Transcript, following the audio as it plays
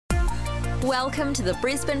Welcome to the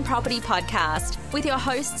Brisbane Property Podcast with your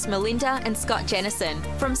hosts Melinda and Scott Jennison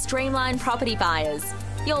from Streamline Property Buyers,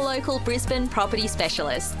 your local Brisbane property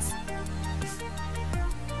specialists.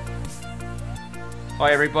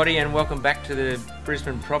 Hi everybody and welcome back to the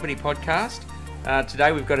Brisbane Property Podcast.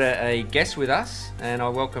 Today we've got a guest with us and I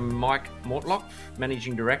welcome Mike Mortlock,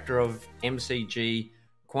 Managing Director of MCG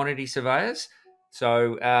Quantity Surveyors.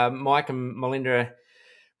 So Mike and Melinda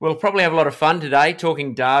will probably have a lot of fun today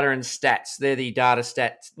talking data and stats. They're the data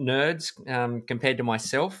stats nerds compared to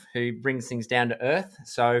myself who brings things down to earth.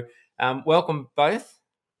 So welcome both.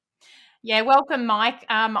 Yeah, welcome, Mike.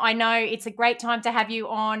 I know it's a great time to have you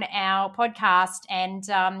on our podcast, and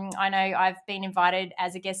I know I've been invited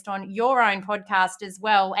as a guest on your own podcast as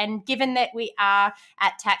well. And given that we are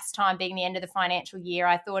at tax time, being the end of the financial year,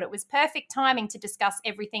 I thought it was perfect timing to discuss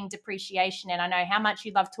everything depreciation, and I know how much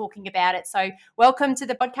you love talking about it. So welcome to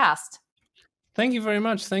the podcast. Thank you very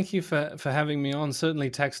much. Thank you for having me on.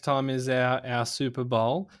 Certainly tax time is our Super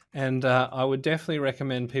Bowl, and I would definitely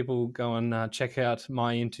recommend people go and check out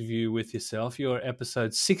my interview with yourself. You're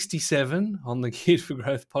episode 67 on the Geared for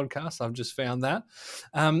Growth podcast. I've just found that.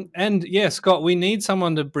 And yeah, Scott, we need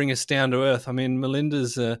someone to bring us down to earth. I mean,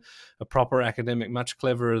 Melinda's a proper academic, much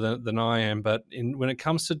cleverer than I am, but when it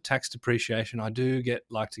comes to tax depreciation, I do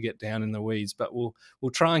like to get down in the weeds, but we'll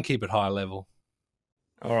try and keep it high level.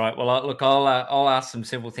 All right. Well, look, I'll ask some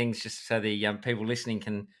simple things just so the people listening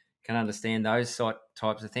can understand those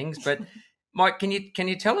types of things. But Mike, can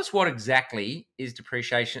you tell us what exactly is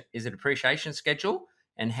depreciation? Is a depreciation schedule,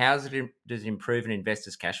 and how does it improve an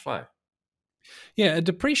investor's cash flow? Yeah, a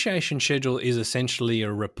depreciation schedule is essentially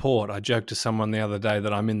a report. I joked to someone the other day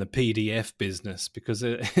that I'm in the PDF business because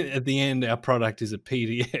at the end our product is a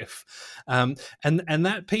PDF. And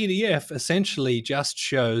that PDF essentially just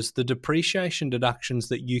shows the depreciation deductions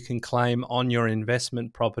that you can claim on your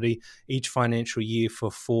investment property each financial year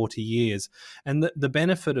for 40 years. And the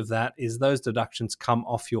benefit of that is those deductions come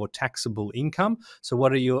off your taxable income. So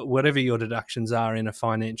whatever your deductions are in a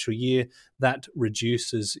financial year, that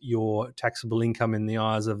reduces your taxable income in the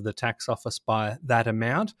eyes of the tax office by that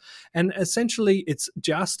amount. And essentially, it's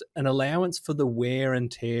just an allowance for the wear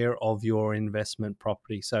and tear of your investment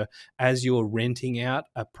property. So as you're renting out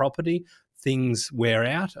a property, things wear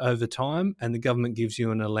out over time, and the government gives you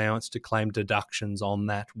an allowance to claim deductions on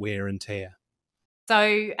that wear and tear. So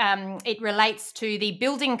it relates to the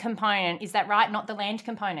building component. Is that right? Not the land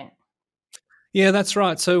component? Yeah, that's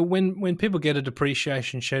right. So when people get a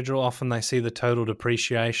depreciation schedule, often they see the total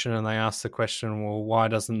depreciation and they ask the question, well, why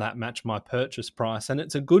doesn't that match my purchase price? And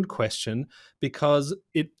it's a good question because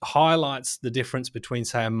it highlights the difference between,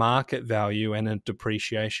 say, a market value and a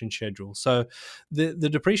depreciation schedule. So the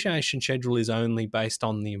depreciation schedule is only based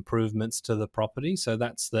on the improvements to the property. So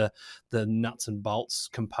that's the nuts and bolts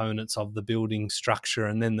components of the building structure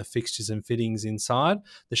and then the fixtures and fittings inside.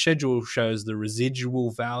 The schedule shows the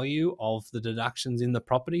residual value of the deductions in the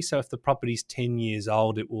property. So if the property's 10 years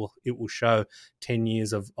old, it will show 10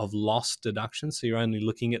 years of lost deductions. So you're only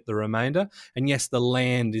looking at the remainder. And yes, the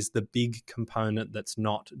land is the big component that's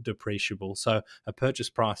not depreciable. So a purchase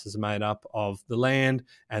price is made up of the land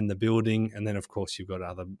and the building. And then of course you've got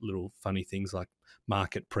other little funny things like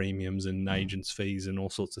market premiums and agents' fees and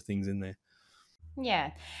all sorts of things in there.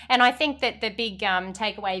 Yeah. And I think that the big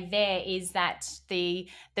takeaway there is that the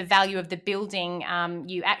value of the building,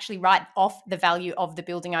 you actually write off the value of the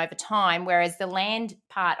building over time, whereas the land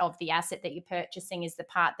part of the asset that you're purchasing is the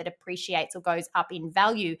part that appreciates or goes up in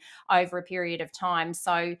value over a period of time.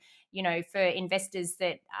 So, you know, for investors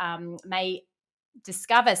that may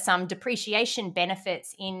discover some depreciation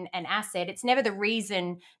benefits in an asset, it's never the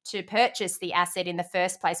reason to purchase the asset in the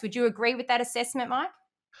first place. Would you agree with that assessment, Mike?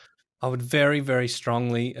 I would very, very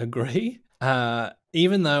strongly agree.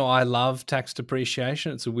 Even though I love tax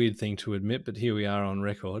depreciation, it's a weird thing to admit, but here we are on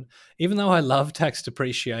record. Even though I love tax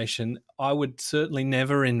depreciation, I would certainly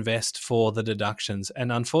never invest for the deductions. And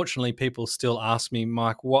unfortunately, people still ask me,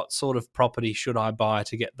 Mike, what sort of property should I buy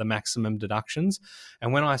to get the maximum deductions?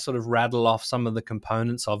 And when I sort of rattle off some of the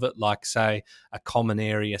components of it, like say a common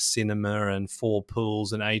area cinema and 4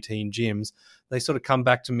 pools and 18 gyms, they sort of come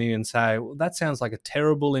back to me and say, well, that sounds like a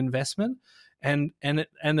terrible investment. And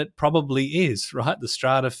it probably is, right? The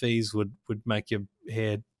strata fees would make your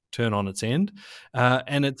hair turn on its end,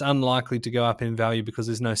 and it's unlikely to go up in value because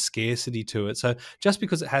there's no scarcity to it. So just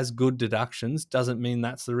because it has good deductions doesn't mean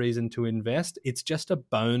that's the reason to invest. It's just a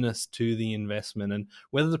bonus to the investment, and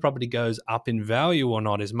whether the property goes up in value or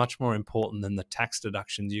not is much more important than the tax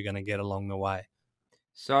deductions you're going to get along the way.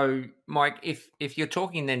 So, Mike, if you're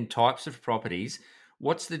talking then types of properties,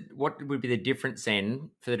 what would be the difference then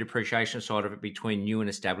for the depreciation side of it between new and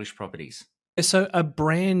established properties? So a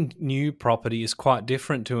brand new property is quite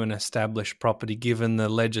different to an established property given the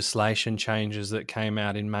legislation changes that came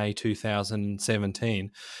out in May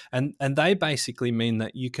 2017. And they basically mean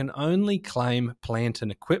that you can only claim plant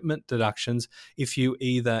and equipment deductions if you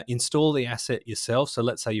either install the asset yourself. So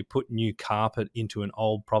let's say you put new carpet into an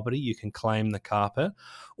old property, you can claim the carpet,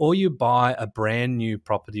 or you buy a brand new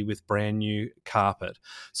property with brand new carpet.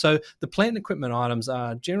 So the plant and equipment items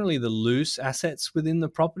are generally the loose assets within the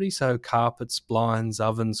property. So carpets, blinds,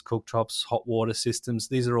 ovens, cooktops, hot water systems.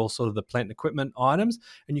 These are all sort of the plant and equipment items,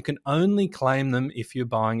 and you can only claim them if you're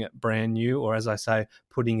buying it brand new or, as I say,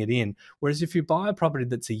 putting it in. Whereas if you buy a property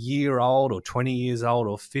that's a year old or 20 years old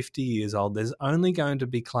or 50 years old, there's only going to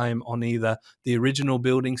be claim on either the original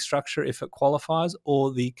building structure if it qualifies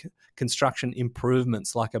or the construction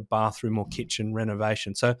improvements like a bathroom or kitchen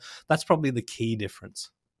renovation. So that's probably the key difference.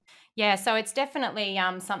 Yeah, so it's definitely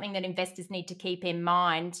something that investors need to keep in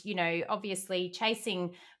mind. You know, obviously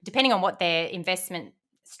chasing, depending on what their investment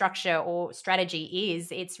structure or strategy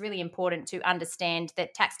is, it's really important to understand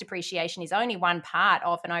that tax depreciation is only one part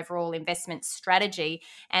of an overall investment strategy.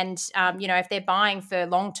 And, if they're buying for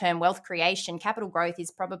long-term wealth creation, capital growth is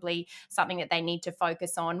probably something that they need to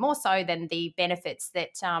focus on more so than the benefits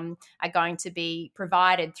that are going to be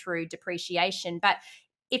provided through depreciation. But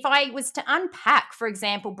if I was to unpack, for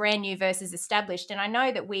example, brand new versus established, and I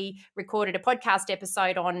know that we recorded a podcast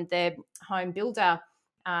episode on the home builder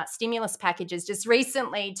stimulus packages just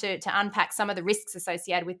recently to unpack some of the risks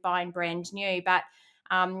associated with buying brand new. But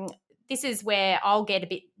this is where I'll get a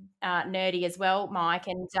bit nerdy as well, Mike,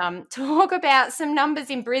 and talk about some numbers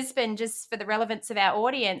in Brisbane just for the relevance of our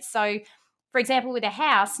audience. So, for example, with a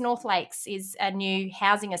house, North Lakes is a new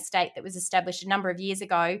housing estate that was established a number of years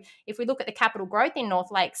ago. If we look at the capital growth in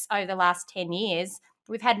North Lakes over the last 10 years,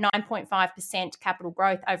 we've had 9.5% capital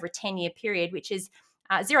growth over a 10-year period, which is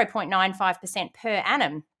 0.95% per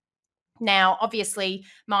annum. Now, obviously,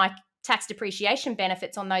 my tax depreciation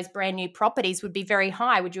benefits on those brand new properties would be very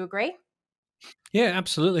high. Would you agree? Yeah,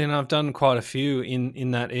 absolutely. And I've done quite a few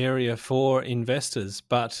in that area for investors.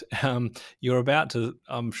 But you're about to,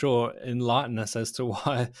 I'm sure, enlighten us as to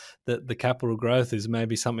why the capital growth is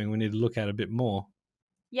maybe something we need to look at a bit more.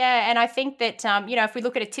 Yeah, and I think that, if we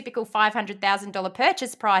look at a typical $500,000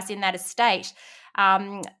 purchase price in that estate,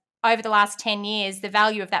 over the last 10 years, the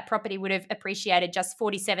value of that property would have appreciated just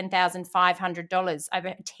 $47,500 over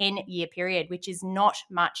a 10-year period, which is not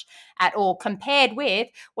much at all compared with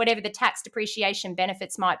whatever the tax depreciation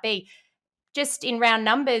benefits might be. Just in round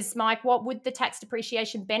numbers, Mike, what would the tax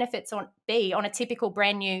depreciation benefits be on a typical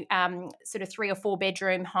brand new sort of 3 or 4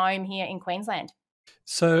 bedroom home here in Queensland?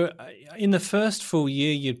 So, in the first full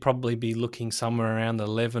year, you'd probably be looking somewhere around the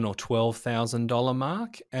 $11,000 or $12,000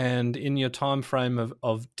 mark, and in your time frame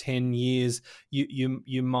of 10 years,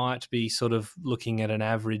 you might be sort of looking at an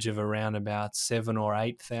average of around about $7,000 or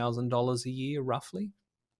 $8,000 a year, roughly.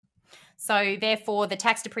 So therefore, the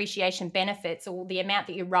tax depreciation benefits or the amount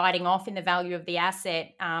that you're writing off in the value of the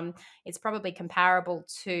asset is probably comparable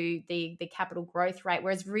to the capital growth rate,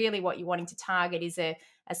 whereas really what you're wanting to target is a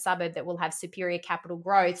suburb that will have superior capital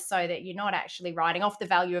growth so that you're not actually writing off the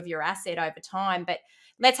value of your asset over time. But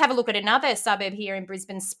let's have a look at another suburb here in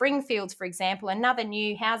Brisbane, Springfield, for example, another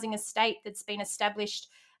new housing estate that's been established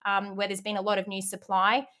where there's been a lot of new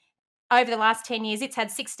supply. Over the last 10 years, it's had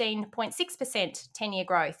 16.6% 10-year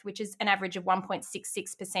growth, which is an average of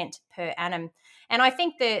 1.66% per annum. And I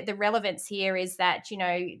think the relevance here is that,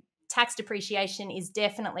 tax depreciation is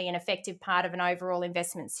definitely an effective part of an overall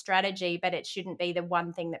investment strategy, but it shouldn't be the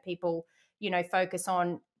one thing that people, focus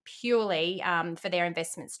on purely for their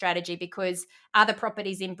investment strategy, because other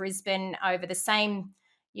properties in Brisbane over the same,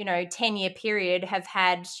 10-year period have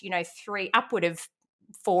had, upward of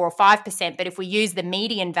 4 or 5%. But if we use the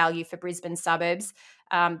median value for Brisbane suburbs,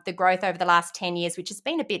 the growth over the last 10 years, which has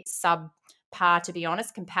been a bit subpar, to be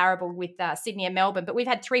honest, comparable with Sydney and Melbourne, but we've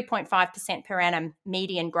had 3.5% per annum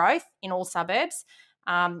median growth in all suburbs.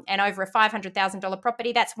 And over a $500,000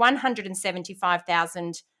 property, that's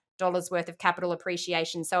 $175,000 worth of capital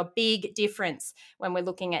appreciation. So a big difference when we're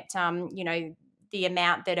looking at, the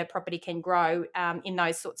amount that a property can grow in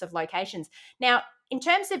those sorts of locations. Now, in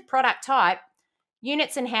terms of product type,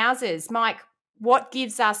 units and houses, Mike, what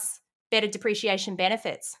gives us better depreciation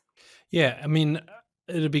benefits? Yeah, I mean,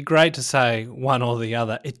 It'd be great to say one or the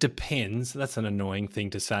other. It depends. That's an annoying thing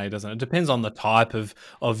to say, doesn't it? It depends on the type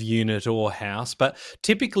of unit or house. But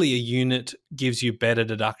typically, a unit gives you better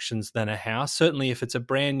deductions than a house. Certainly, if it's a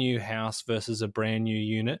brand new house versus a brand new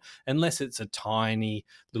unit, unless it's a tiny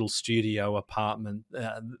little studio apartment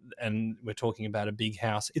and we're talking about a big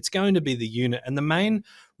house, it's going to be the unit. And the main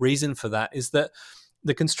reason for that is that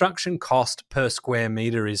the construction cost per square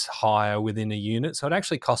meter is higher within a unit, so it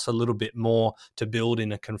actually costs a little bit more to build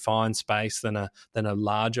in a confined space than a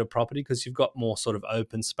larger property, because you've got more sort of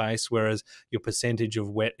open space, whereas your percentage of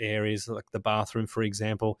wet areas, like the bathroom, for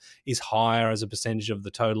example, is higher as a percentage of the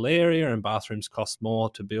total area, and bathrooms cost more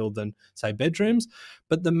to build than, say, bedrooms.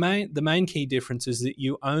 But the main key difference is that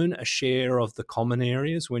you own a share of the common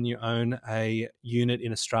areas when you own a unit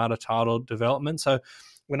in a strata titled development. So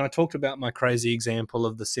when I talked about my crazy example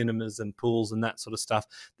of the cinemas and pools and that sort of stuff,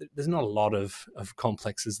 there's not a lot of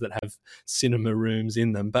complexes that have cinema rooms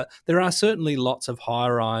in them, but there are certainly lots of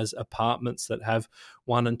high-rise apartments that have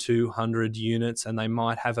 100 and 200 units, and they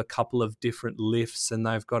might have a couple of different lifts, and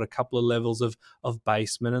they've got a couple of levels of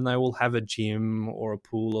basement, and they will have a gym or a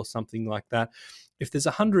pool or something like that. If there's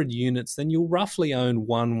 100 units, then you'll roughly own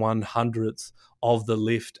 1/100th of the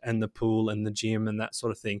lift and the pool and the gym and that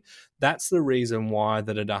sort of thing. That's the reason why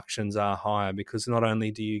the deductions are higher, because not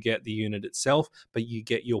only do you get the unit itself, but you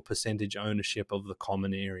get your percentage ownership of the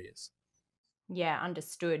common areas. Yeah,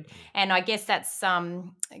 understood. And I guess that's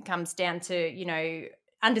comes down to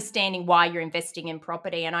understanding why you're investing in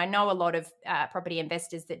property. And I know a lot of property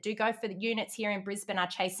investors that do go for the units here in Brisbane are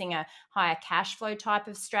chasing a higher cash flow type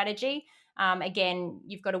of strategy. Again,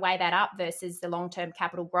 you've got to weigh that up versus the long-term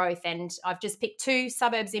capital growth. And I've just picked two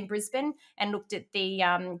suburbs in Brisbane and looked at the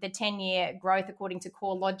 10-year growth according to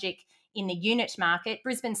CoreLogic in the unit market.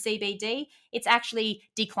 Brisbane CBD, it's actually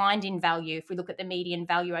declined in value. If we look at the median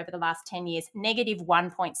value over the last 10 years, negative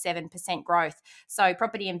 1.7% growth. So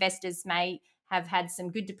property investors may have had some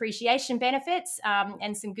good depreciation benefits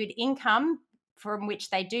and some good income from which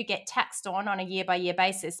they do get taxed on a year-by-year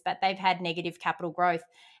basis, but they've had negative capital growth.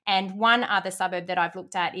 And one other suburb that I've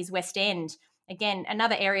looked at is West End. Again,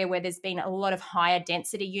 another area where there's been a lot of higher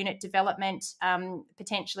density unit development,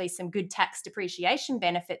 potentially some good tax depreciation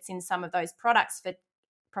benefits in some of those products for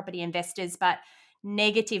property investors, but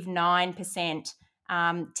negative 9%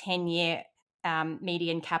 10-year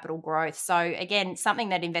median capital growth. So again, something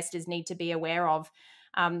that investors need to be aware of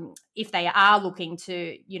if they are looking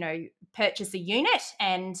to, purchase a unit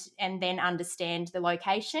and then understand the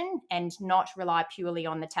location and not rely purely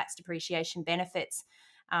on the tax depreciation benefits.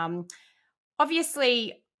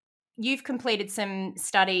 Obviously, you've completed some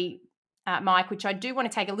study, Mike, which I do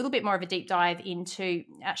want to take a little bit more of a deep dive into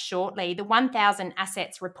shortly. The 1,000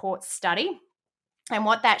 Assets Report study. And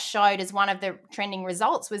what that showed as one of the trending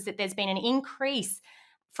results was that there's been an increase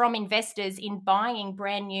from investors in buying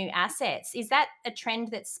brand new assets. Is that a trend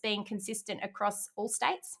that's been consistent across all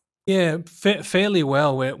states? Yeah, fairly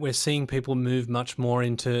well. We're seeing people move much more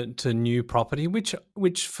into new property, which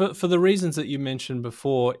for the reasons that you mentioned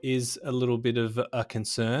before is a little bit of a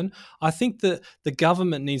concern. I think that the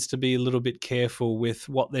government needs to be a little bit careful with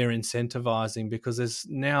what they're incentivizing, because there's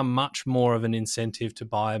now much more of an incentive to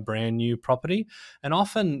buy a brand new property, and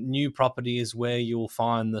often new property is where you'll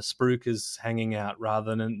find the spruikers hanging out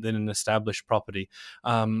rather than an established property.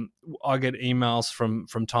 I get emails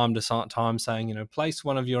from time to time saying, place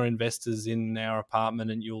one of your investors in our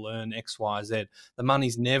apartment and you'll earn X, Y, Z. The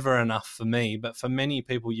money's never enough for me, but for many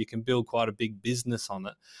people, you can build quite a big business on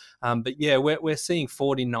it. But yeah, we're seeing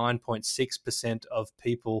 49.6% of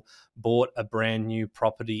people bought a brand new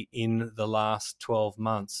property in the last 12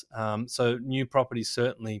 months. So new property is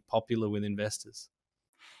certainly popular with investors.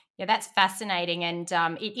 Yeah, that's fascinating. And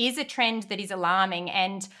it is a trend that is alarming.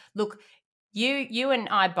 And look, you and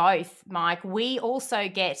I both, Mike, we also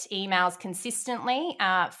get emails consistently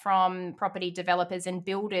from property developers and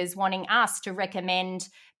builders wanting us to recommend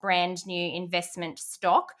brand new investment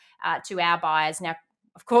stock to our buyers. Now,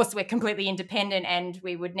 of course, we're completely independent and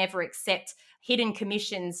we would never accept hidden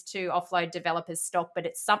commissions to offload developers' stock, but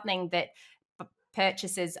it's something that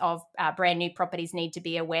purchasers of brand new properties need to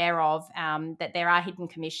be aware of, that there are hidden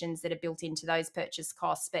commissions that are built into those purchase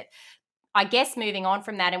costs. But I guess moving on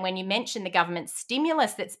from that, and when you mentioned the government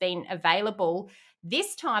stimulus that's been available,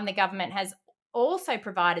 this time the government has also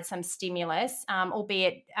provided some stimulus,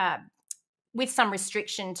 albeit with some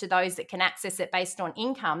restriction to those that can access it based on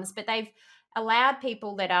incomes, but they've allowed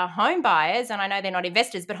people that are home buyers, and I know they're not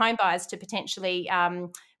investors, but home buyers to potentially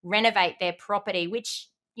renovate their property, which,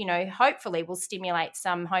 hopefully will stimulate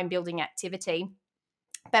some home building activity.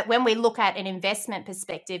 But when we look at an investment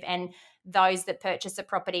perspective and those that purchase a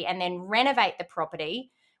property and then renovate the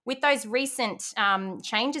property, with those recent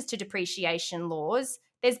changes to depreciation laws,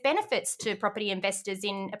 there's benefits to property investors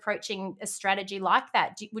in approaching a strategy like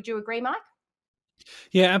that. Would you agree, Mike?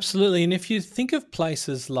 Yeah, absolutely. And if you think of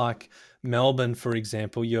places like Melbourne, for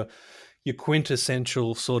example, your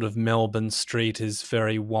quintessential sort of Melbourne street is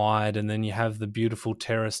very wide, and then you have the beautiful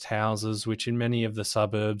terraced houses, which in many of the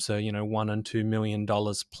suburbs are, $1 and $2 million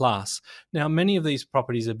plus. Now, many of these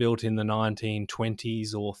properties are built in the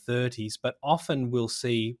 1920s or 30s, but often we'll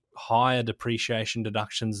see higher depreciation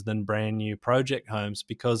deductions than brand new project homes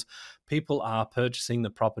because people are purchasing the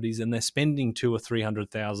properties and they're spending $200,000 or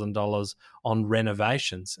 $300,000 on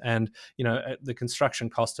renovations. And the construction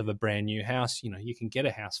cost of a brand new house, you can get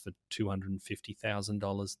a house for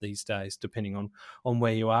 $250,000 these days, depending on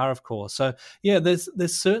where you are, of course. So yeah, there's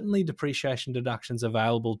certainly depreciation deductions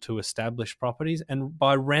available to established properties, and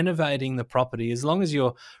by renovating the property, as long as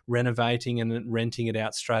you're renovating and renting it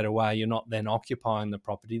out straight away, you're not then occupying the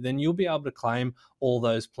property, then you'll be able to claim all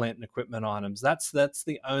those plant and equipment items. That's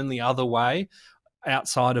the only other way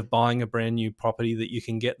outside of buying a brand new property that you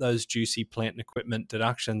can get those juicy plant and equipment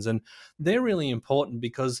deductions. And they're really important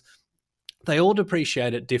because they all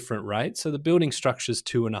depreciate at different rates. So the building structure is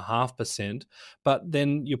 2.5%, but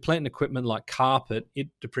then your plant and equipment like carpet, it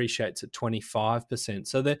depreciates at 25%.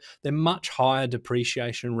 So they're much higher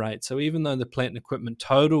depreciation rates. So even though the plant and equipment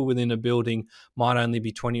total within a building might only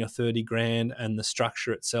be 20 or 30 grand and the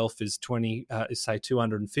structure itself is say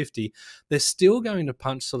 250, they're still going to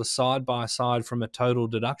punch sort of side by side from a total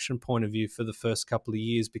deduction point of view for the first couple of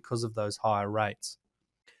years because of those higher rates.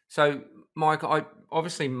 So, Mike,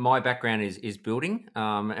 obviously my background is building,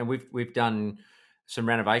 and we've done some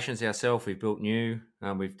renovations ourselves. We've built new,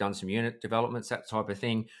 we've done some unit developments, that type of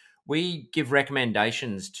thing. We give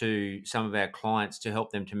recommendations to some of our clients to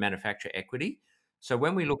help them to manufacture equity. So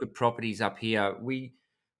when we look at properties up here, we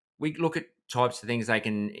look at types of things they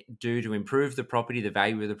can do to improve the property, the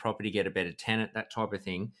value of the property, get a better tenant, that type of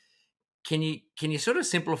thing. Can you sort of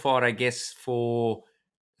simplify it, I guess, for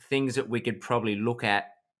things that we could probably look at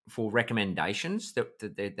for recommendations that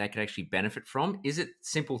they could actually benefit from? Is it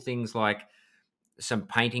simple things like some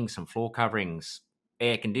painting, some floor coverings,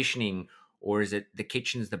 air conditioning, or is it the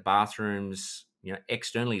kitchens, the bathrooms,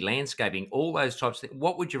 externally landscaping, all those types of things?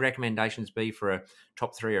 What would your recommendations be for a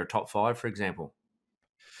top 3 or a top 5, for example?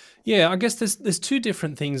 Yeah, I guess there's two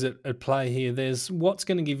different things at play here. There's what's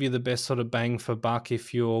going to give you the best sort of bang for buck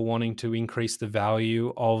if you're wanting to increase the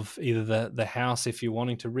value of either the house, if you're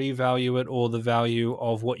wanting to revalue it, or the value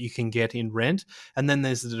of what you can get in rent. And then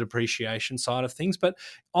there's the depreciation side of things. But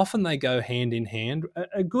often they go hand in hand.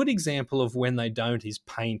 A good example of when they don't is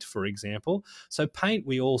paint, for example. So paint,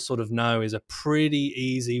 we all sort of know, is a pretty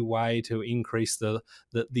easy way to increase the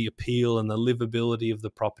appeal and the livability of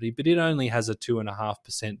the property, but it only has a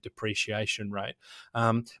 2.5% depreciation rate.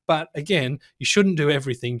 But again, you shouldn't do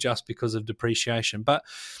everything just because of depreciation. But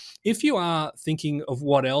if you are thinking of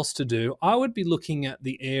what else to do, I would be looking at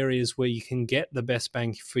the areas where you can get the best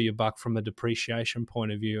bang for your buck from a depreciation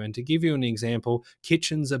point of view. And to give you an example,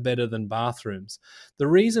 kitchens are better than bathrooms. The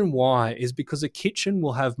reason why is because a kitchen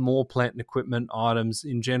will have more plant and equipment items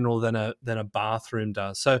in general than a bathroom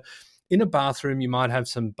does. So in a bathroom, you might have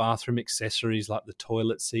some bathroom accessories like the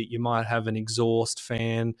toilet seat. You might have an exhaust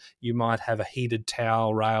fan. You might have a heated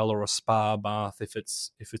towel rail or a spa bath if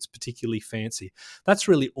it's particularly fancy. That's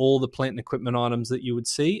really all the plant and equipment items that you would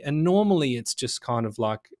see. And normally it's just kind of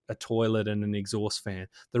like a toilet and an exhaust fan.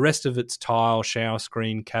 The rest of it's tile, shower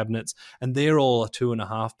screen, cabinets, and they're all a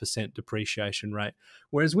 2.5% depreciation rate.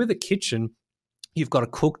 Whereas with a kitchen, you've got a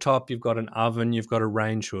cooktop, you've got an oven, you've got a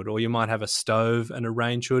range hood, or you might have a stove and a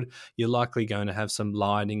range hood. You're likely going to have some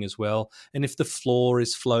lighting as well. And if the floor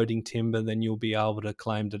is floating timber, then you'll be able to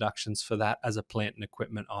claim deductions for that as a plant and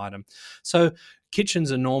equipment item. So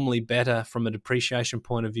kitchens are normally better from a depreciation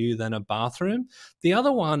point of view than a bathroom. The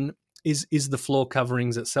other one is the floor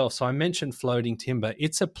coverings itself. So I mentioned floating timber.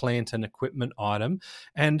 It's a plant and equipment item,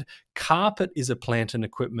 and carpet is a plant and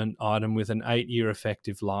equipment item with an 8-year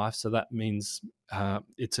effective life. So that means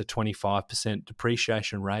it's a 25%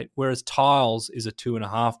 depreciation rate, whereas tiles is a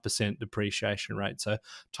 2.5% depreciation rate. So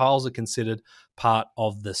tiles are considered part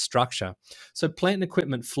of the structure. So plant and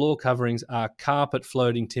equipment floor coverings are carpet,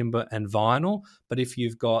 floating timber, and vinyl. But if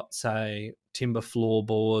you've got, say, timber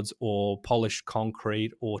floorboards or polished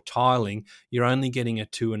concrete or tiling, you're only getting a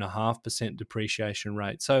 2.5% depreciation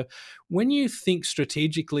rate. So when you think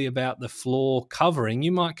strategically about the floor covering,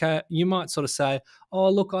 you might sort of say, oh,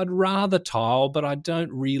 look, I'd rather tile, but I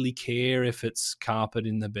don't really care if it's carpet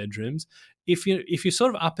in the bedrooms. if you're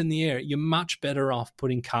sort of up in the air, you're much better off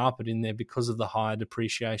putting carpet in there because of the higher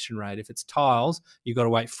depreciation rate. If it's tiles, you've got to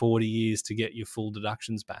wait 40 years to get your full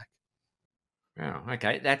deductions back. Oh,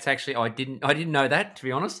 okay. That's actually I didn't know that, to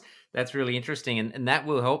be honest. That's really interesting, and that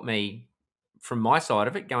will help me from my side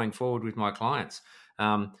of it going forward with my clients.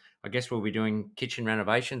 I guess we'll be doing kitchen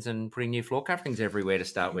renovations and putting new floor coverings everywhere to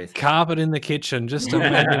start with. Carpet in the kitchen, just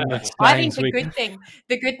imagine the stains. I think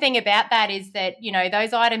the good thing about that is that, you know,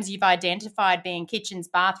 those items you've identified being kitchens,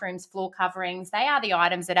 bathrooms, floor coverings, they are the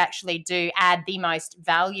items that actually do add the most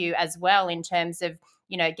value as well in terms of,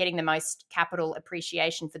 you know, getting the most capital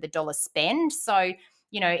appreciation for the dollar spend. So,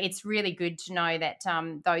 you know, it's really good to know that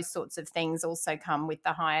those sorts of things also come with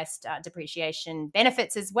the highest depreciation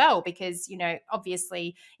benefits as well, because, you know,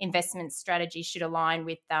 obviously investment strategy should align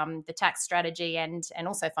with the tax strategy and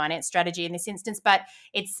also finance strategy in this instance. But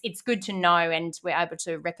it's good to know, and we're able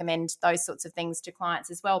to recommend those sorts of things to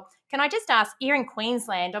clients as well. Can I just ask, here in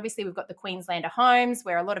Queensland, obviously we've got the Queenslander homes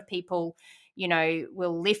where a lot of people, you know,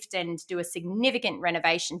 will lift and do a significant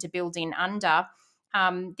renovation to build in under.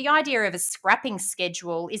 The idea of a scrapping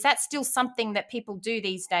schedule, is that still something that people do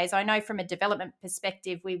these days? I know from a development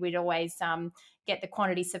perspective, we would always get the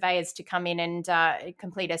quantity surveyors to come in and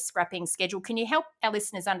complete a scrapping schedule. Can you help our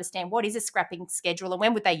listeners understand what is a scrapping schedule and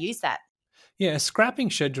when would they use that? Yeah, a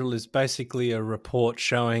scrapping schedule is basically a report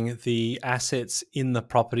showing the assets in the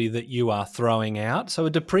property that you are throwing out. So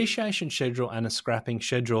a depreciation schedule and a scrapping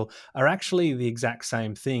schedule are actually the exact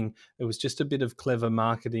same thing. It was just a bit of clever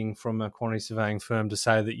marketing from a quantity surveying firm to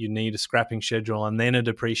say that you need a scrapping schedule and then a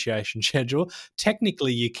depreciation schedule.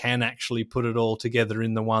 Technically, you can actually put it all together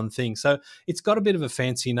in the one thing. So it's got a bit of a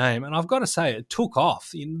fancy name. And I've got to say, it took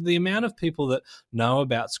off. The amount of people that know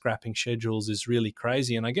about scrapping schedules is really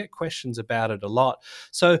crazy. And I get questions about it a lot.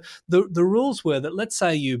 So the rules were that, let's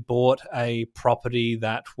say you bought a property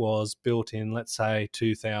that was built in, let's say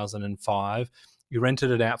 2005, you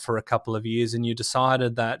rented it out for a couple of years and you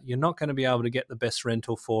decided that you're not going to be able to get the best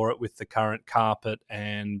rental for it with the current carpet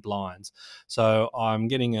and blinds. So I'm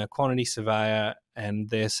getting a quantity surveyor and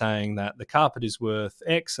they're saying that the carpet is worth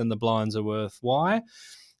X and the blinds are worth Y.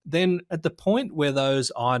 Then at the point where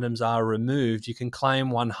those items are removed, you can claim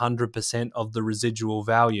 100% of the residual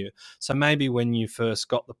value. So maybe when you first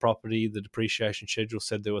got the property, the depreciation schedule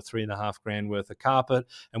said there were $3,500 worth of carpet,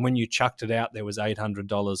 and when you chucked it out, there was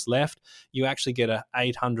 $800 left. You actually get a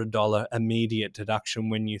 $800 immediate deduction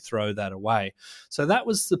when you throw that away. So that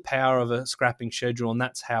was the power of a scrapping schedule, and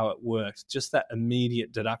that's how it worked. Just that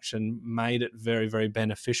immediate deduction made it very, very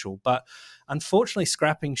beneficial. But unfortunately,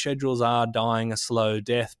 scrapping schedules are dying a slow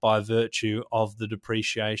death by virtue of the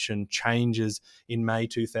depreciation changes in May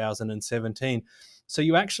 2017. So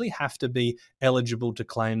you actually have to be eligible to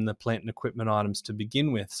claim the plant and equipment items to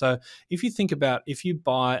begin with. So if you think about, if you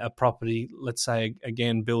buy a property, let's say,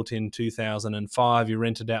 again, built in 2005, you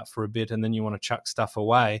rent it out for a bit and then you want to chuck stuff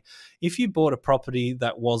away. If you bought a property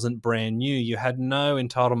that wasn't brand new, you had no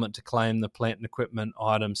entitlement to claim the plant and equipment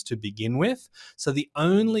items to begin with. So the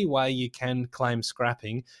only way you can claim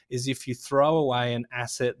scrapping is if you throw away an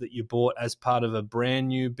asset that you bought as part of a brand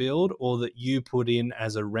new build or that you put in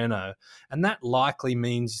as a reno. And that likely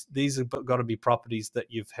means these have got to be properties that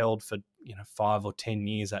you've held for 5 or 10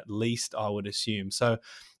 years at least, I would assume. So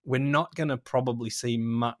we're not going to probably see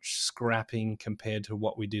much scrapping compared to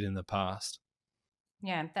what we did in the past.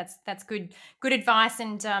 Yeah, that's good advice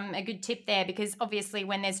and a good tip there, because obviously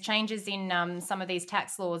when there's changes in some of these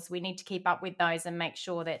tax laws, we need to keep up with those and make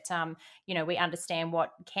sure that we understand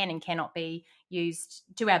what can and cannot be used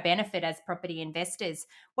to our benefit as property investors.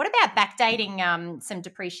 What about backdating some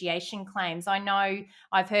depreciation claims? I know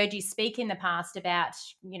I've heard you speak in the past about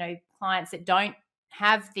clients that don't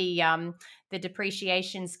have the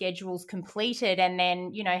depreciation schedules completed, and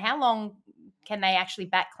then how long can they actually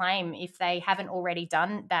back claim if they haven't already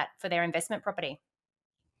done that for their investment property?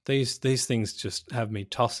 These things just have me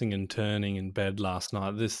tossing and turning in bed last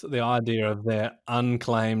night. The idea of their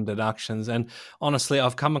unclaimed deductions, and honestly,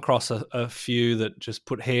 I've come across a few that just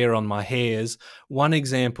put hair on my hairs. One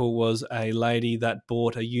example was a lady that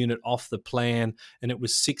bought a unit off the plan, and it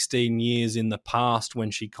was 16 years in the past when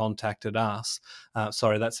she contacted us.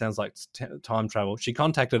 Sorry, that sounds like time travel. She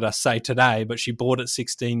contacted us, say today, but she bought it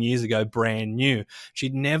 16 years ago, brand new.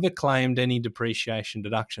 She'd never claimed any depreciation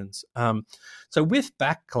deductions. So with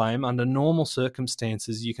back claim, under normal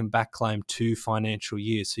circumstances, you can back claim 2 financial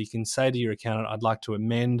years. So you can say to your accountant, I'd like to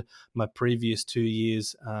amend my previous 2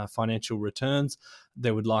 years' financial returns.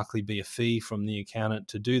 There would likely be a fee from the accountant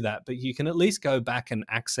to do that, but you can at least go back and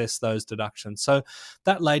access those deductions. So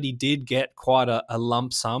that lady did get quite a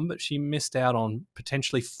lump sum, but she missed out on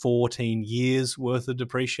potentially 14 years worth of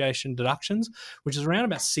depreciation deductions, which is around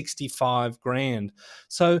about 65 grand.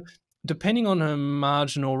 So depending on her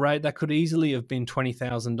marginal rate, that could easily have been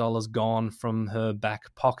 $20,000 gone from her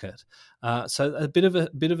back pocket. So a bit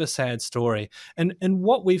of a sad story. And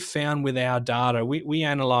what we've found with our data, we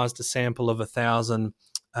analysed a sample of 1,000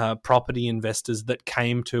 property investors that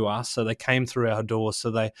came to us. So they came through our doors, so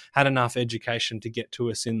they had enough education to get to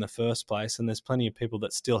us in the first place. And there's plenty of people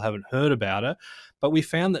that still haven't heard about it. But we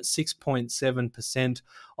found that 6.7%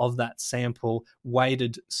 of that sample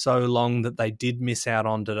waited so long that they did miss out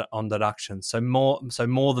on deductions. So more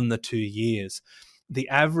than the 2 years. The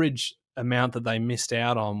average amount that they missed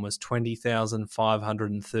out on was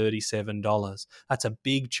 $20,537. That's a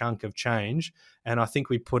big chunk of change. And I think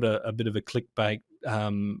we put a bit of a clickbait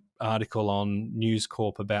article on News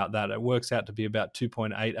Corp about that. It works out to be about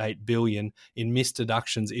 2.88 billion in missed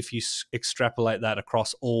deductions if you extrapolate that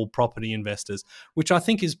across all property investors, which I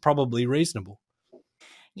think is probably reasonable.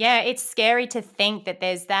 Yeah, it's scary to think that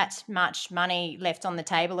there's that much money left on the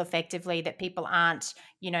table effectively that people aren't,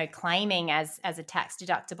 claiming as a tax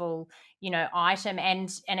deductible, item. And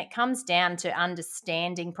it comes down to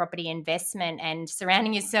understanding property investment and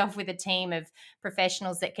surrounding yourself with a team of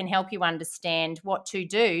professionals that can help you understand what to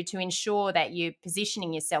do to ensure that you're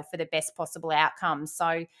positioning yourself for the best possible outcome.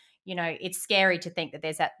 So, it's scary to think that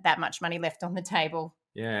there's that much money left on the table.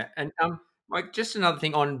 Yeah. And Mike, just another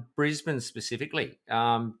thing on Brisbane specifically,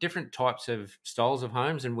 different types of styles of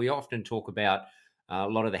homes, and we often talk about a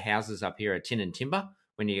lot of the houses up here are tin and timber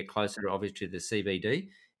when you get closer, obviously, to the CBD.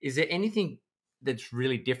 Is there anything that's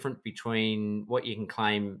really different between what you can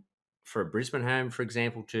claim for a Brisbane home, for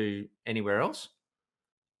example, to anywhere else?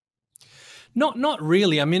 Not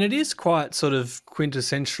really. I mean, it is quite sort of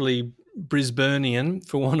quintessentially Brisbanean,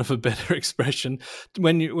 for want of a better expression.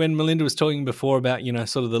 When Melinda was talking before about,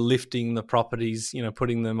 sort of the lifting the properties,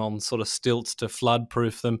 putting them on sort of stilts to flood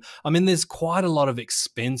proof them. I mean, there's quite a lot of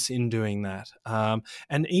expense in doing that.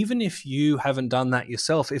 And even if you haven't done that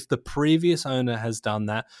yourself, if the previous owner has done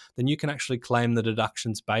that, then you can actually claim the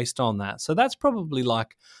deductions based on that. So that's probably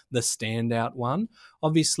like the standout one.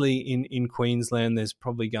 Obviously, in Queensland, there's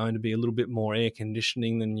probably going to be a little bit more air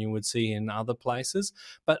conditioning than you would see in other places.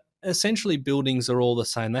 But essentially, buildings are all the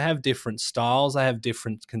same. They have different styles. They have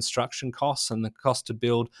different construction costs, and the cost to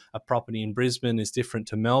build a property in Brisbane is different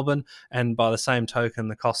to Melbourne. And by the same token,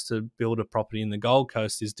 the cost to build a property in the Gold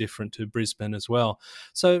Coast is different to Brisbane as well.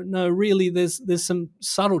 So no, really, there's some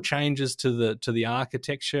subtle changes to the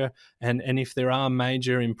architecture, and if there are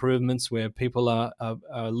major improvements where people are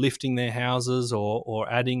lifting their houses or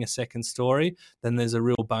adding a second story, then there's a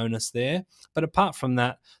real bonus there. But apart from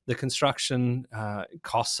that, the construction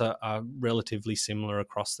costs are relatively similar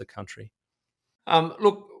across the country.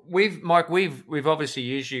 Look, we've obviously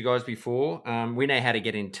used you guys before. We know how to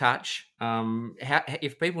get in touch.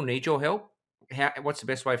 If people need your help, what's the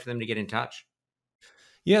best way for them to get in touch?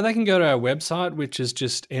 Yeah, they can go to our website, which is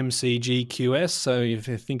just MCGQS. So if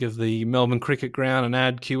you think of the Melbourne Cricket Ground and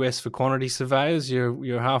add QS for quantity surveyors,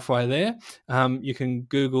 you're halfway there. You can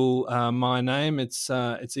Google my name. It's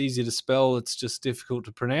easy to spell. It's just difficult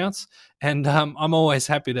to pronounce. And I'm always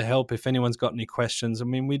happy to help if anyone's got any questions. I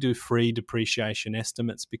mean, we do free depreciation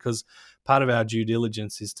estimates because part of our due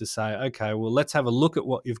diligence is to say, okay, well, let's have a look at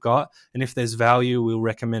what you've got. And if there's value, we'll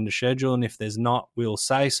recommend a schedule. And if there's not, we'll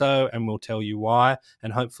say so and we'll tell you why,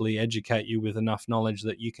 and hopefully educate you with enough knowledge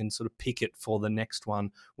that you can sort of pick it for the next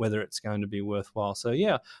one, whether it's going to be worthwhile. So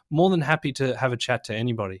yeah, more than happy to have a chat to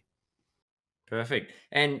anybody. Perfect.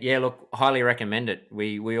 And yeah, look, highly recommend it.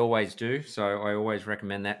 We always do. So I always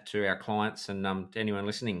recommend that to our clients and to anyone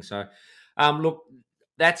listening. So look,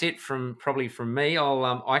 that's it from me.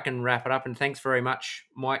 I can wrap it up, and thanks very much,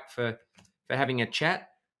 Mike, for having a chat.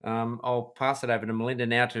 I'll pass it over to Melinda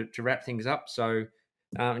now to wrap things up. So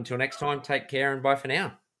until next time, take care and bye for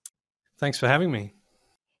now. Thanks for having me.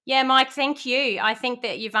 Yeah, Mike, thank you. I think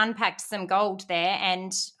that you've unpacked some gold there.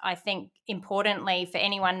 And I think importantly for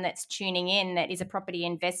anyone that's tuning in that is a property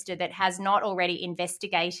investor that has not already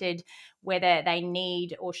investigated whether they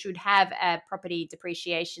need or should have a property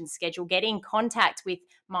depreciation schedule, get in contact with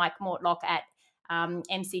Mike Mortlock at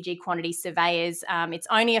MCG Quantity Surveyors. It's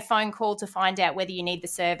only a phone call to find out whether you need the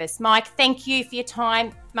service. Mike, thank you for your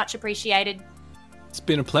time. Much appreciated. It's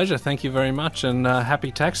been a pleasure. Thank you very much, and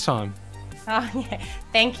happy tax time. Oh, yeah.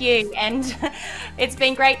 Thank you. And it's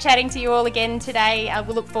been great chatting to you all again today.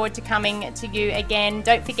 We'll look forward to coming to you again.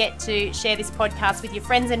 Don't forget to share this podcast with your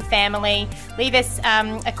friends and family. Leave us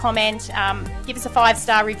a comment. Give us a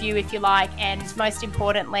 5-star review if you like. And most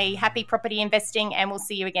importantly, happy property investing, and we'll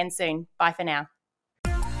see you again soon. Bye for now.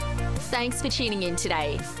 Thanks for tuning in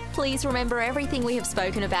today. Please remember, everything we have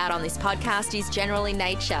spoken about on this podcast is general in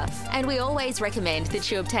nature, and we always recommend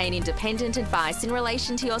that you obtain independent advice in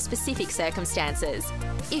relation to your specific circumstances.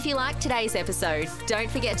 If you liked today's episode,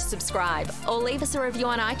 don't forget to subscribe or leave us a review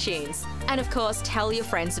on iTunes. And of course, tell your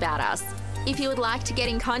friends about us. If you would like to get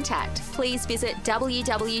in contact, please visit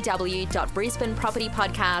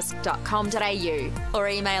www.brisbanepropertypodcast.com.au or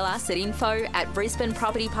email us at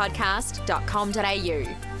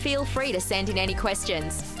info@brisbanepropertypodcast.com.au. Feel free to send in any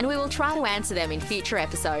questions, and we will try to answer them in future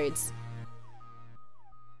episodes.